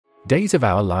Days of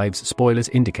Our Lives spoilers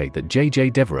indicate that J.J.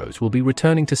 Devereaux will be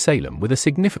returning to Salem with a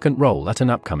significant role at an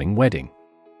upcoming wedding.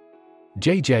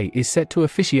 J.J. is set to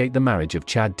officiate the marriage of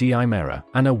Chad D'Imera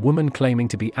and a woman claiming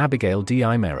to be Abigail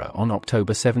D'Imera on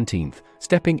October 17,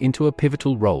 stepping into a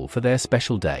pivotal role for their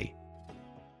special day.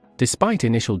 Despite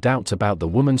initial doubts about the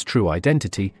woman's true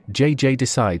identity, J.J.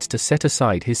 decides to set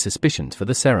aside his suspicions for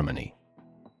the ceremony.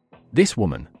 This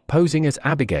woman, posing as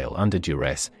Abigail under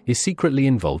duress, is secretly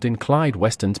involved in Clyde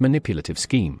Weston's manipulative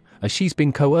scheme, as she's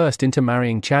been coerced into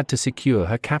marrying Chad to secure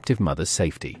her captive mother's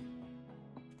safety.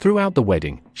 Throughout the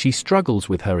wedding, she struggles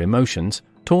with her emotions,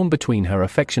 torn between her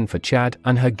affection for Chad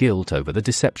and her guilt over the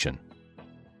deception.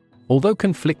 Although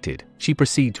conflicted, she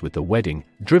proceeds with the wedding,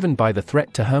 driven by the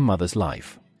threat to her mother's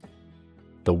life.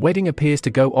 The wedding appears to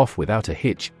go off without a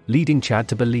hitch, leading Chad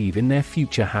to believe in their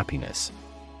future happiness.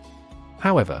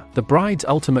 However, the bride's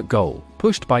ultimate goal,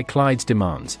 pushed by Clyde's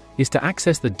demands, is to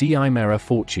access the D'Imera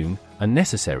fortune, a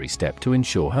necessary step to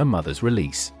ensure her mother's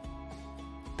release.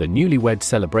 The newlywed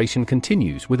celebration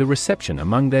continues with a reception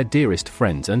among their dearest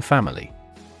friends and family.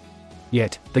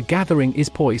 Yet, the gathering is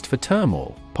poised for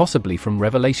turmoil, possibly from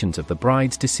revelations of the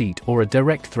bride's deceit or a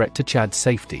direct threat to Chad's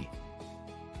safety.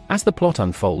 As the plot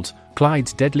unfolds,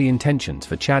 Clyde's deadly intentions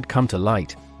for Chad come to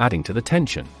light, adding to the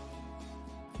tension.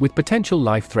 With potential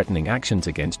life-threatening actions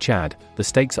against Chad, the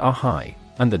stakes are high,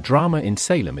 and the drama in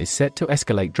Salem is set to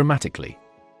escalate dramatically.